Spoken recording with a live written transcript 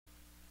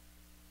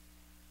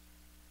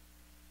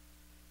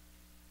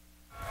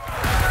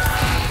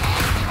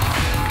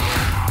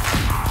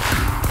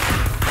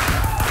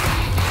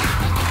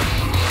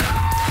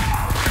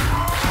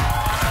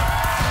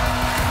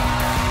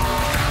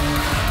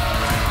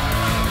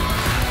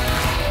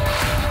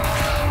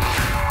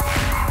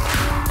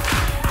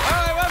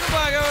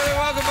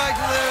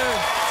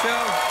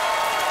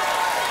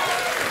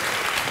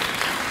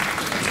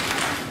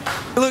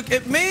Look,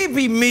 it may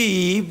be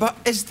me, but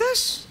is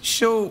this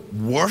show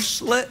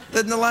worse lit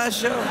than the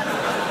last show?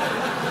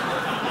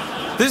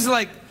 This is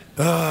like,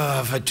 oh,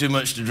 I've had too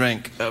much to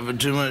drink. I've had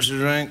too much to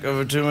drink. I've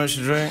had too much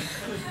to drink.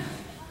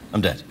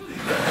 I'm dead.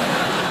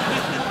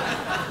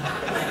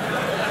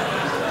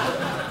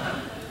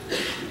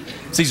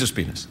 Caesar's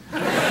penis.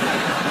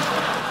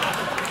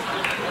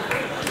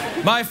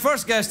 My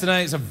first guest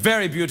tonight is a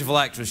very beautiful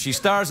actress. She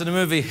stars in the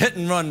movie Hit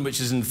and Run,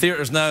 which is in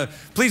theaters now.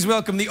 Please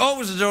welcome the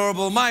always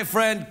adorable, my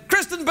friend,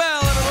 Kristen Bell,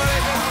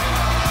 everybody.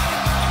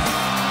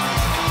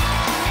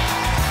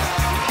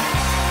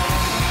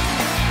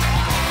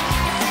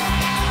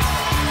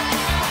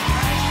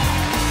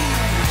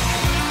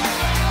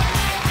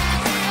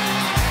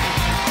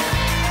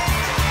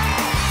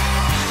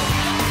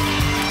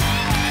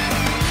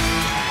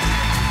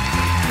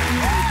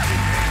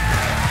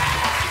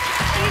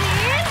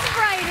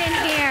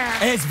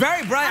 It's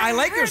very bright. I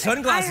like your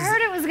sunglasses. I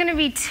heard it was going to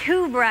be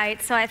too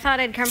bright, so I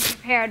thought I'd come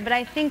prepared, but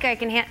I think I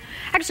can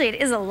actually,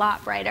 it is a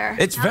lot brighter.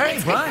 It's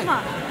very bright.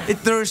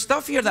 There's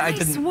stuff here that I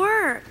didn't... Nice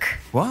work.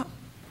 What?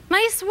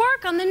 Nice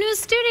work on the new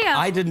studio.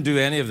 I didn't do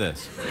any of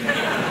this.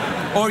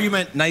 Or you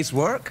meant nice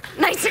work?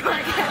 Nice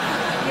work.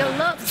 You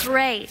look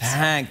great.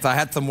 Thanks. I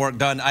had some work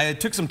done. I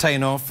took some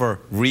time off for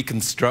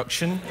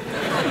reconstruction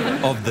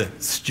of the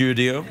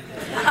studio.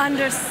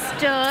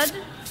 Understood.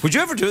 Would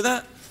you ever do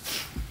that?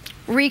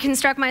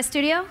 Reconstruct my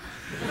studio?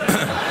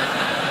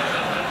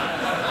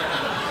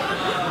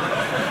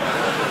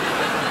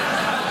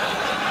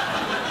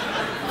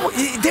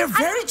 They're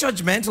very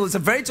judgmental. It's a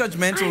very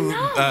judgmental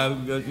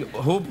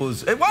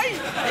hobos. Why?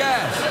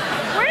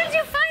 Yes. Where did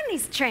you find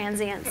these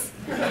transients?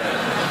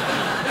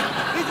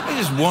 They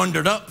just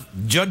wandered up,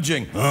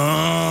 judging.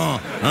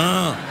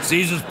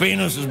 Caesar's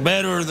penis is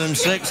better than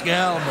 6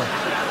 caliber.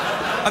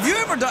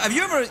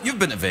 You've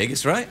been to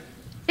Vegas, right?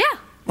 Yeah.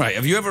 Right.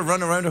 Have you ever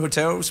run around a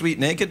hotel suite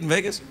naked in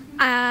Vegas?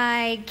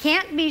 I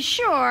can't be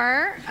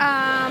sure,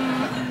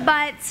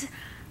 but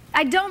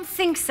I don't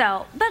think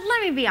so. But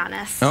let me be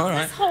honest. All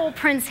right. This whole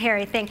Prince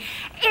Harry thing.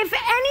 If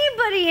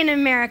anybody in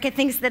America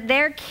thinks that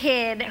their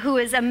kid, who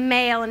is a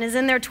male and is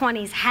in their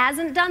 20s,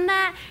 hasn't done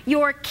that,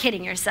 you're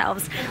kidding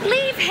yourselves.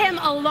 Leave him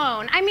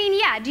alone. I mean,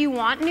 yeah, do you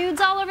want nudes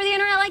all over the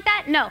internet like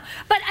that? No.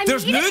 But I mean,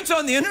 there's nudes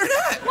on the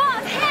internet? Well,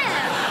 of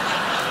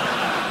him.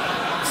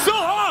 So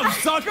long,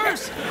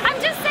 suckers!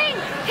 I'm just saying,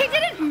 he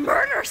didn't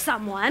murder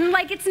someone.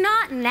 Like, it's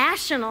not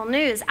national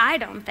news, I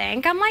don't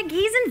think. I'm like,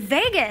 he's in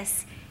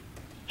Vegas.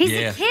 He's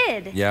a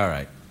kid. Yeah, all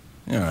right.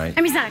 All right.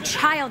 I mean, he's not a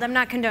child. I'm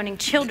not condoning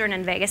children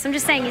in Vegas. I'm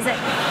just saying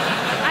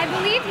I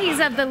believe he's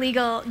of the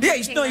legal... Yeah,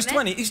 he's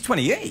 20. He's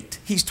 28.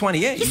 He's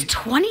 28. He's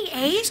 28?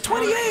 He's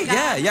 28,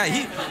 oh, yeah.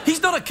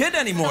 He's not a kid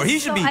anymore. He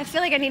should be... I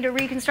feel like I need to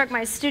reconstruct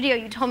my studio.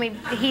 You told me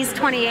he's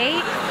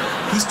 28?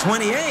 He's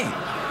 28.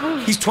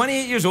 He's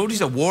 28 years old.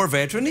 He's a war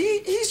veteran.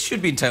 He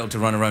should be entitled to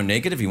run around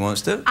naked if he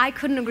wants to. I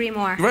couldn't agree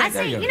more. Right, I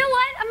say, you know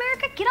what,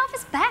 America, get off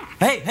his back.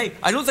 Hey,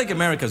 I don't think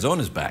America's on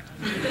his back.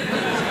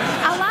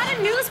 A lot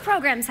of news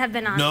programs have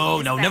been on.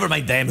 No, never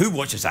mind them. Who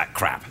watches that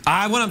crap?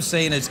 What I'm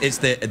saying is, it's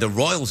the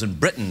royals in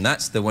Britain.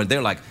 That's the one.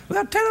 They're like,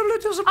 we're terribly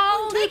disappointed.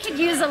 Oh, they could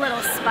use a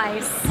little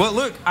spice. Well,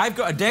 look, I've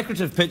got a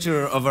decorative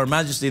picture of Her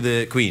Majesty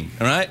the Queen.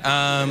 All right.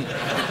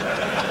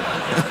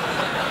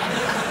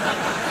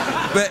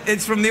 But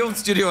it's from the old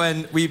studio,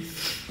 and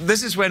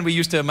this is when we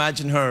used to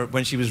imagine her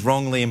when she was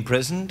wrongly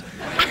imprisoned.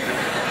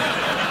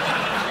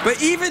 But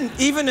even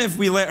if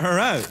we let her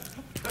out,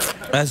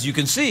 as you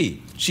can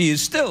see, she is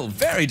still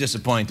very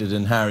disappointed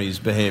in Harry's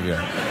behavior.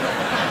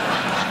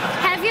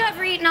 Have you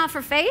ever eaten off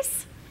her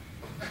face?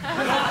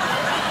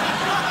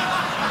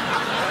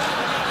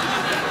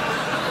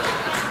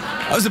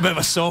 That was a bit of a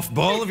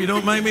softball, if you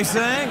don't mind me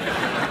saying.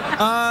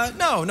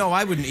 No,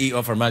 I wouldn't eat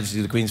off Her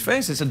Majesty the Queen's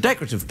face. It's a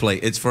decorative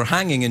plate. It's for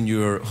hanging in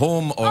your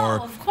home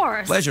or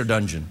pleasure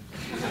dungeon.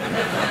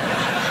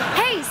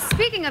 Hey,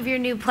 speaking of your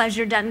new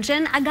pleasure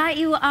dungeon, I got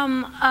you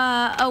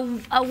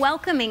a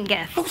welcoming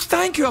gift. Oh,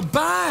 thank you, a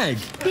bag.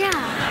 Yeah.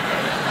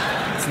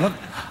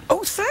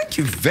 Oh, thank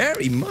you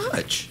very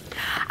much.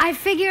 I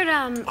figured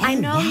I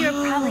know you're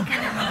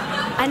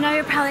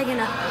probably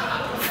gonna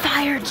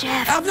fire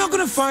Jeff. I'm not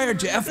gonna fire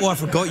Jeff. Oh, I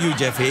forgot you,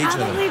 Jeff H.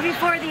 Probably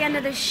before the end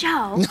of the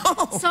show.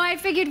 No. So I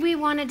figured we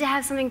wanted to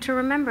have something to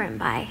remember him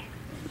by.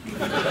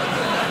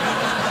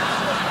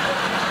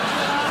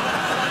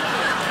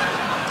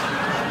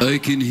 I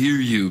can hear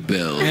you,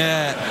 Belle.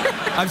 Yeah.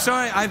 I'm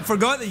sorry, I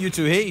forgot that you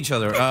two hate each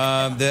other.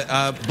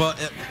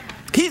 But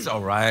he's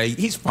all right.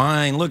 He's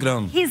fine. Look at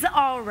him. He's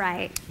all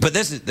right. But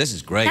this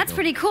is great. That's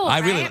pretty cool,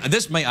 right?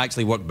 This might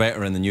actually work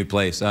better in the new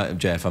place,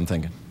 Jeff, I'm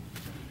thinking.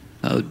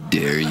 How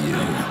dare you?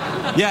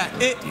 Yeah,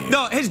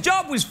 no, his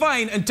job was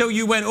fine until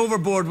you went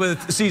overboard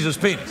with Caesar's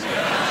penis.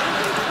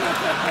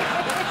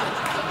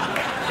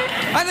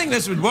 I think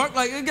this would work.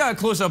 Like, you got a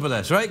close-up of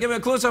this, right? Give me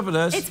a close-up of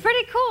this. It's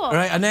pretty cool. All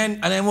right, and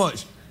then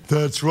watch.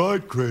 That's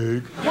right,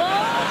 Craig. Whoa!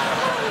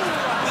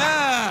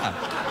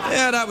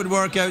 Yeah, that would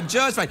work out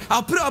just fine.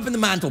 I'll put it up in the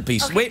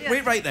mantelpiece. Okay,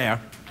 wait right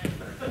there.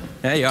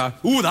 There you are.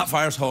 Ooh, that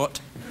fire's hot.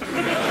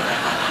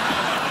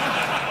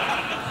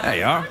 There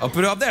you are. I'll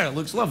put it up there. It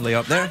looks lovely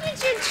up there. How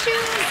did you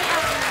choose?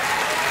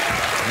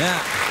 Yeah.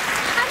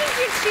 How did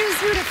you choose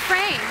who to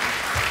frame?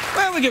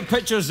 Well, we get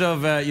pictures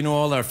of, you know,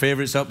 all our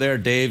favourites up there.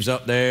 Dave's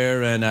up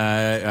there, and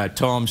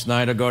Tom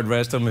Snyder, God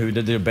rest him, who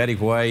did the Betty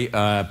White,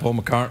 Paul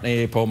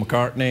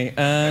McCartney,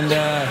 and...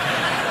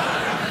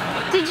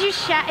 Did you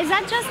is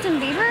that Justin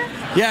Bieber?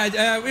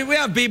 Yeah, we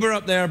have Bieber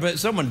up there, but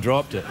someone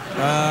dropped it.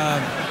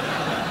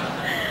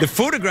 The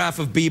photograph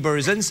of Bieber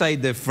is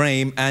inside the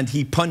frame, and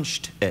he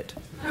punched it.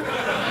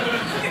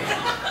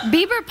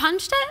 Bieber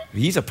punched it?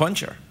 He's a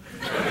puncher.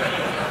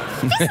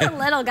 He's a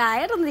little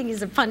guy. I don't think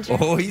he's a puncher.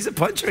 Oh, he's a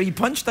puncher. He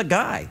punched a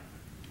guy.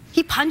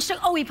 He punched a...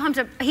 Oh, he punched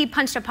a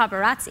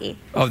paparazzi.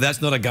 Oh,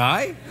 that's not a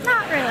guy?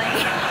 Not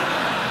really.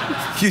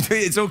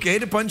 It's okay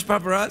to punch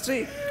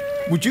paparazzi?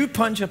 Would you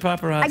punch a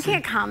paparazzi? I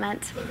can't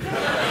comment.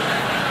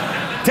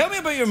 Tell me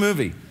about your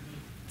movie.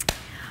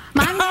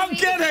 I'm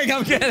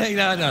kidding.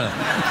 No.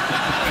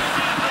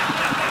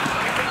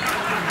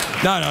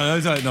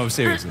 No,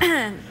 seriously.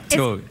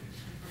 So,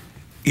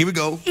 here we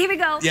go.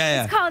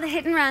 Yeah. It's called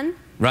Hit and Run.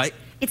 Right.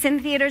 It's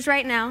in theaters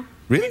right now.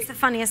 Really? It's the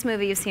funniest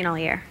movie you've seen all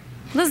year.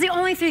 Those are the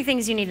only 3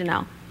 things you need to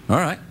know. All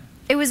right.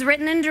 It was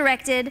written and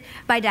directed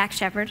by Dax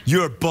Shepard.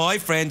 Your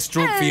boyfriend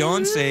stroke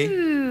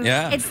fiancé.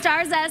 Yeah. It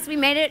stars us. We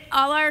made it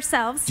all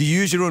ourselves. Do you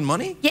use your own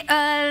money?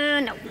 Yeah,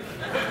 no.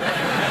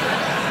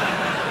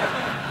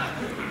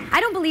 I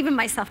don't believe in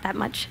myself that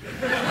much.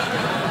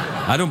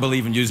 I don't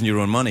believe in using your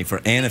own money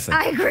for anything.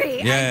 I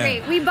agree.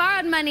 We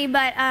borrowed money,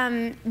 but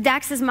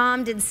Dax's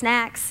mom did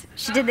snacks.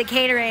 She did the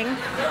catering.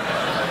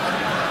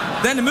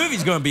 Then the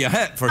movie's going to be a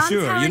hit for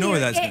sure. You know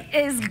that's. It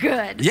is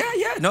good.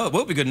 Yeah. No, it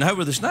will be good. And how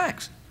were the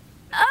snacks?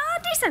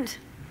 Decent.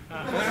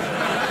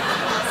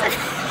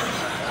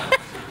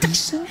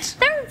 Decent?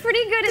 They're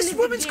pretty good. This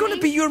woman's going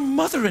to be your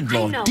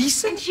mother-in-law. I know.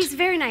 Decent? And she's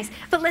very nice.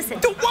 But listen.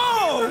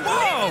 Whoa!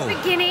 In the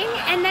beginning,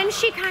 and then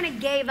she kind of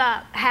gave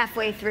up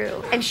halfway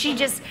through. And she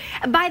just,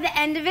 by the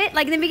end of it,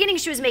 like in the beginning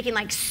she was making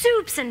like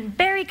soups and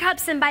berry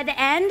cups, and by the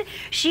end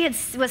she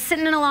was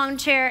sitting in a long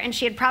chair and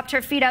she had propped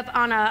her feet up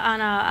on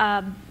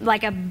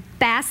like a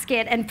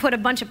basket and put a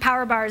bunch of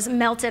power bars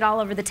melted all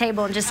over the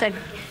table and just said,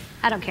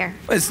 I don't care.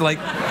 It's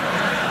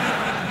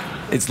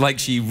like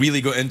she really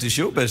got into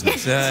show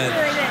business. She really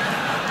did.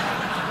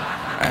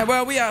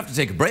 Well, we have to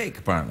take a break,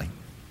 apparently.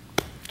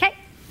 Okay.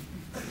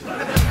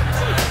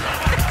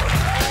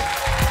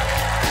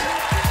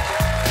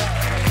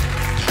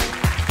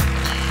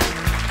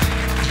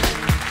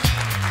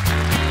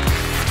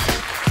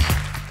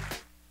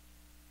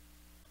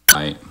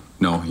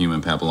 No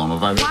human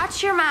papillomavirus.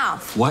 Watch your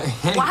mouth. What?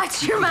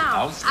 Watch your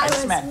mouth. I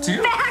was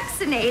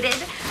vaccinated.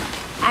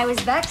 I was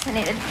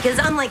vaccinated because,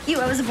 unlike you,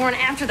 I was born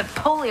after the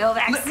polio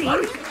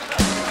vaccine.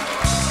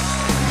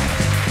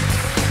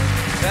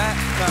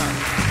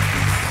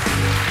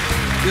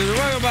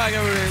 Welcome back,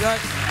 everybody.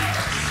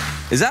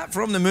 Is that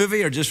from the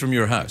movie or just from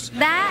your house?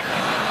 That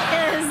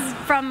is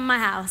from my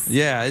house.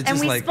 Yeah, it's just and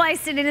we like...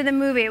 spliced it into the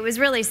movie. It was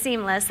really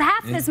seamless.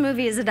 Half this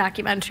movie is a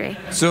documentary.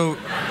 So,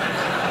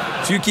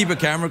 do you keep a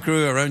camera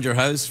crew around your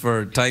house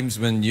for times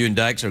when you and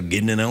Dax are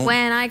getting it on?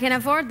 When I can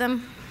afford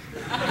them.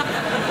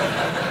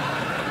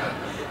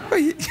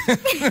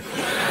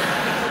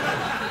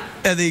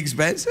 Are they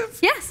expensive?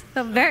 Yes,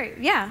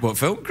 yeah. What,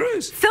 film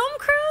crews? Film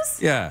crews?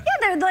 Yeah. Yeah,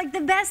 they're like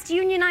the best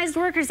unionized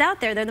workers out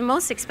there. They're the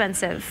most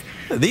expensive.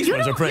 These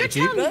ones are pretty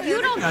cheap.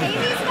 You don't pay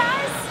these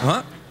guys?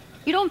 Huh?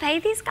 You don't pay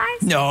these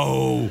guys?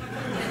 No.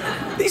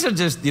 These are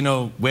just, you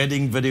know,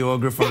 wedding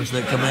videographers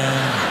that come in.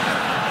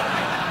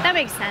 That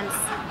makes sense.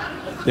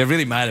 They're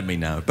really mad at me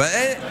now. But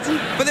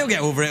they'll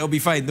get over it. It'll be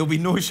fine. There'll be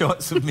no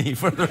shots of me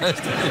for the rest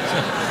of the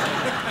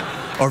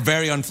show. Or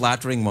very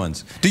unflattering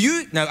ones.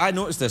 Now, I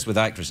noticed this with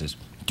actresses.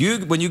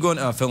 When you go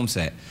into a film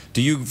set,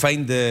 do you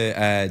find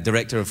the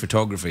director of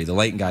photography, the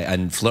lighting guy,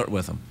 and flirt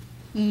with him?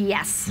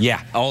 Yes.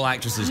 Yeah, all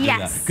actresses do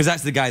that. Because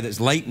that's the guy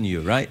that's lighting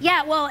you, right?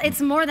 Yeah, well, it's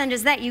more than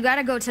just that. You got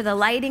to go to the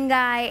lighting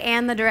guy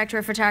and the director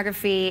of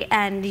photography,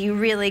 and you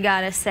really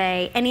got to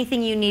say,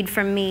 anything you need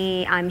from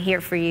me, I'm here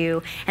for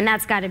you. And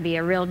that's got to be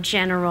a real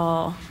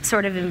general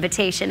sort of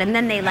invitation. And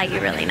then they light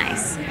you really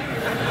nice.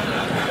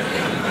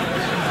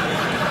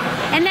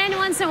 And then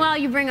once in a while,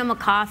 you bring them a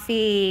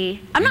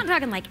coffee. I'm not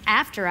talking like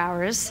after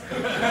hours.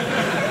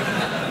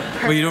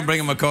 Well, you don't bring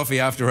them a coffee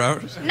after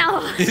hours?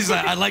 No. He's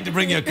like, I'd like to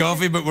bring you a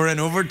coffee, but we're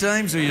in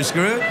overtime, so you're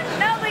screwed?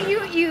 No, but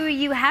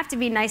you have to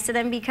be nice to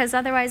them because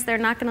otherwise they're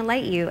not going to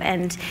light you.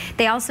 And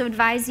they also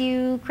advise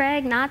you,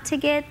 Craig, not to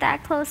get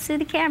that close to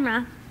the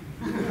camera.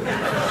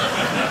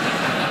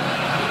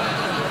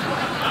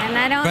 And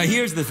I don't... But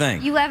here's the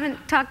thing. You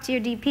haven't talked to your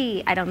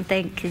DP, I don't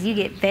think, because you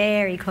get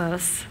very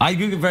close. I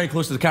do get very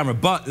close to the camera,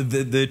 but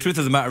the truth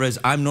of the matter is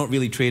I'm not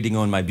really trading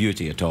on my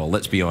beauty at all,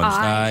 let's be honest.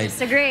 Oh, I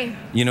disagree.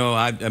 You know,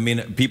 I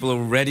mean, people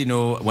already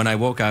know when I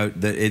walk out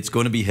that it's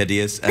going to be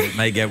hideous and it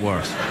might get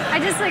worse. I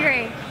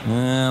disagree.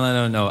 Well, I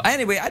don't know.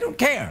 Anyway, I don't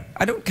care.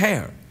 I don't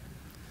care.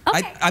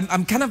 Okay.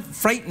 I'm kind of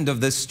frightened of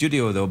this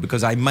studio, though,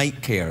 because I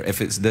might care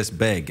if it's this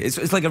big.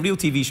 It's like a real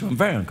TV show. I'm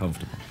very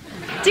uncomfortable.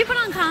 Do you put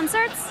on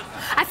concerts?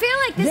 I feel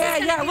like this is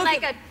going to be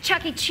like a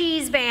Chuck E.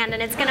 Cheese band,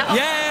 and it's going to...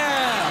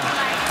 Yeah!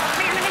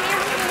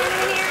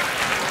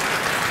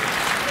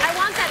 I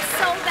want that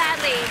so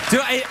badly.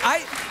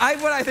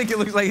 What I think it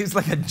looks like is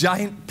like a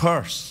giant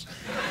purse.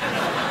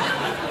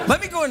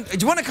 Let me go and... Do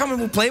you want to come and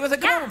we'll play with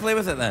it? Come on, we'll play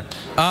with it then.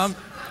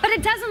 But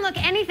it doesn't look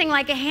anything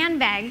like a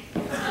handbag.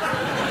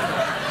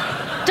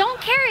 Don't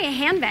carry a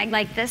handbag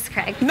like this,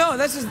 Craig. No,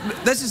 this is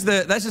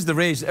the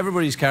rage.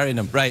 Everybody's carrying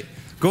them. Right.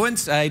 Go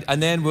inside,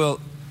 and then we'll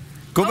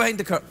go behind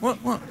the car. What?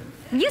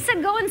 You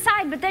said go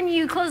inside, but then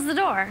you closed the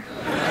door.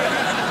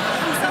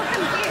 I'm so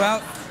confused.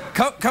 Well,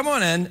 come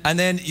on in, and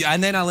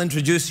then I'll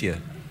introduce you.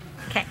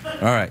 Okay.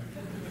 All right.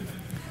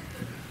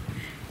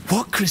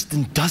 What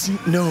Kristen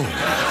doesn't know,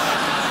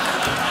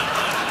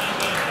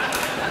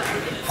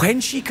 when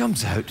she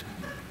comes out,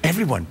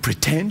 everyone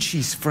pretends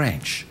she's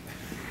French.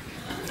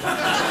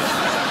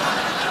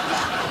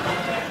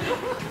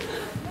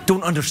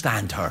 Don't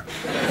understand her.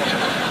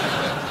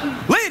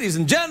 Ladies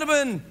and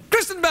gentlemen,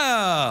 Kristen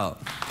Bell.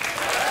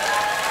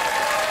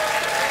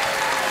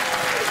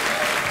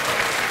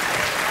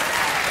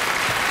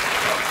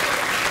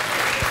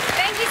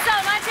 Thank you so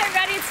much,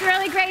 everybody. It's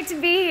really great to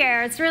be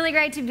here. It's really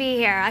great to be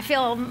here. I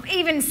feel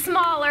even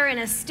smaller in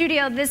a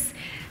studio this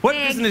What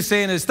big. Kristen is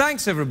saying is,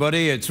 thanks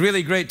everybody, it's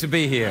really great to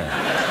be here.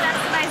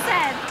 That's what I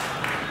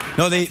said.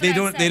 No, they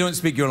don't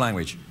speak your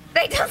language.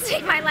 They don't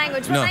speak my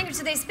language. What No. language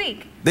do they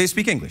speak? They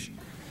speak English.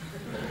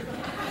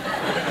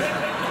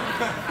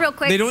 Real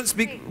quick. They don't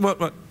speak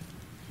what?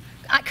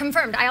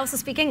 Confirmed. I also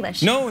speak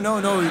English. No.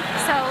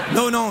 So.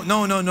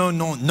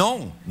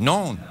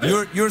 No.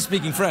 You're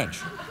speaking French.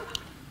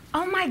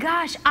 Oh my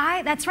gosh,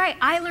 that's right.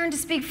 I learned to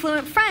speak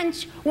fluent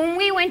French when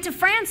we went to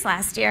France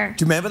last year.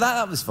 Do you remember that?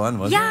 That was fun,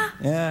 wasn't Yeah.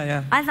 it?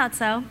 Yeah. I thought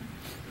so.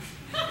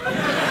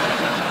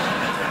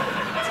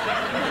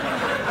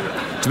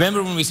 Do you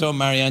remember when we saw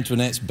Marie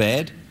Antoinette's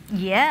bed?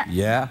 Yeah.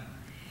 Yeah.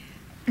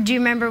 Do you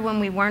remember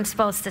when we weren't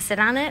supposed to sit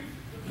on it?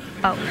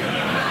 Oh.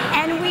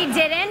 And we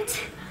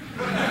didn't?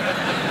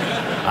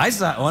 I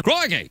sat on.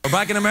 Crikey! We're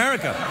back in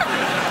America.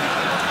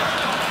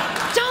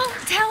 Don't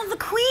tell the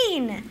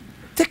Queen.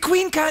 The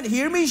Queen can't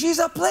hear me. She's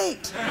up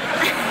late.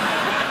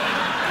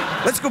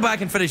 Let's go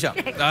back and finish up.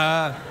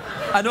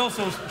 And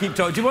also keep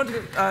talking. Do you want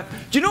to...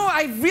 do you know,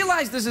 I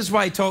realised this is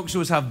why talk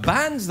shows have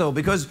bands, though,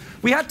 because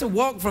we had to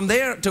walk from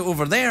there to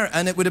over there,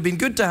 and it would have been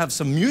good to have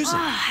some music.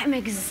 Oh, I'm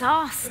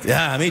exhausted.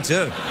 Yeah, me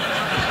too.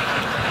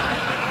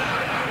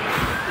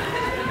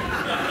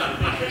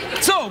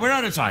 So, we're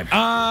out of time.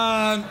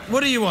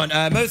 What do you want?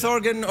 Mouth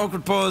organ,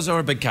 awkward pause, or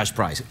a big cash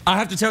prize? I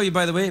have to tell you,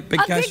 by the way, big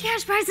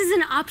cash prize is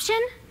an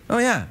option? Oh,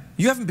 yeah.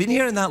 You haven't been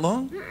here in that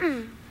long?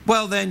 Mm-mm.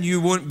 Well, then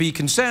you won't be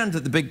concerned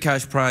that the big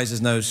cash prize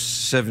is now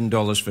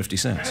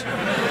 $7.50.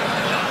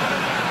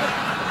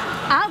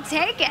 I'll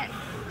take it.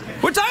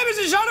 What time is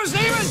it, Shadow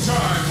Stevens?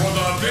 Time for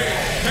the big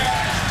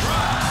cash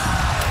prize.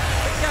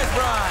 Big cash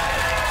prize.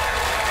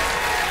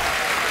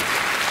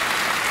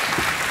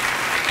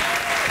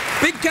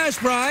 Big cash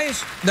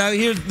prize. Now,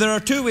 there are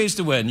two ways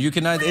to win. You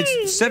can either... Wait,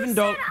 it's $7... you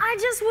said I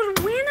just would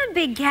win a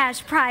big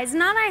cash prize,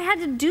 not I had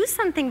to do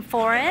something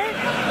for it.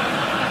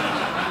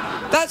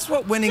 That's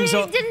what winning's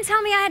all... You didn't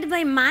tell me I had to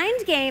play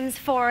mind games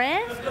for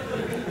it.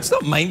 It's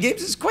not mind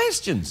games, it's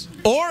questions.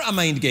 Or a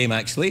mind game,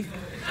 actually.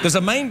 There's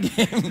a mind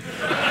game...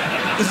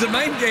 There's a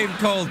mind game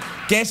called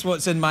Guess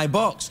What's in My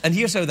Box. And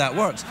here's how that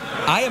works.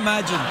 I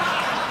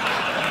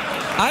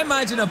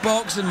imagine a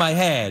box in my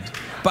head,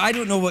 but I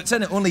don't know what's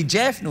in it. Only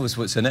Jeff knows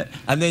what's in it.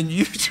 And then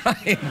you try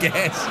and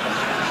guess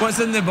what's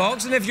in the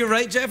box. And if you're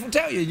right, Jeff will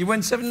tell you. You win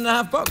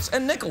 $7.50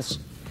 in nickels.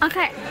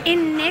 Okay,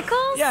 in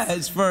nickels? Yeah,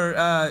 it's for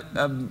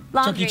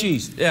Chuck E.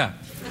 Cheese. Yeah.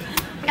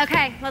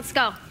 Okay, let's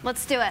go.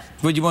 Let's do it.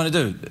 What do you want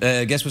to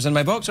do? Guess what's in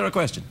my box or a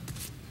question?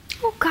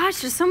 Oh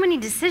gosh, there's so many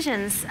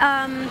decisions.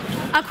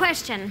 A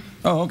question.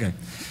 Oh, okay.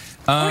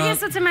 Or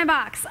guess what's in my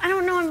box. I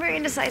don't know, I'm very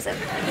indecisive.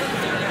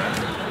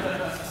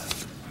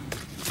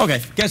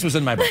 Okay, guess what's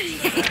in my box.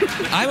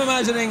 I'm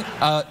imagining...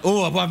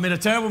 I've made a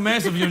terrible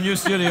mess of your new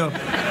studio.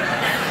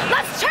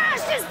 Let's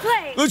trash this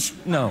place!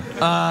 No.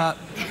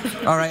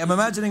 All right, I'm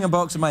imagining a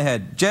box in my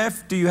head.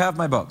 Jeff, do you have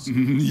my box?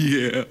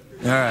 Yeah.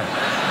 All right.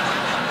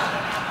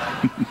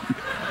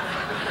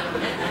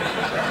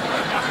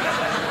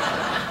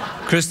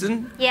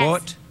 Kristen, yes.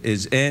 What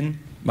is in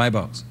my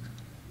box?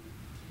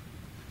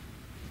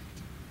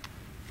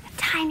 A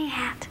tiny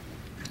hat.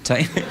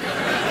 Tiny...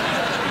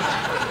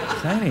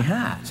 Tiny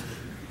hat.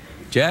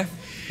 Jeff,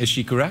 is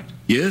she correct?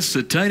 Yes,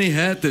 a tiny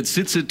hat that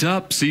sits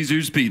atop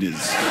Caesar's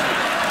penis.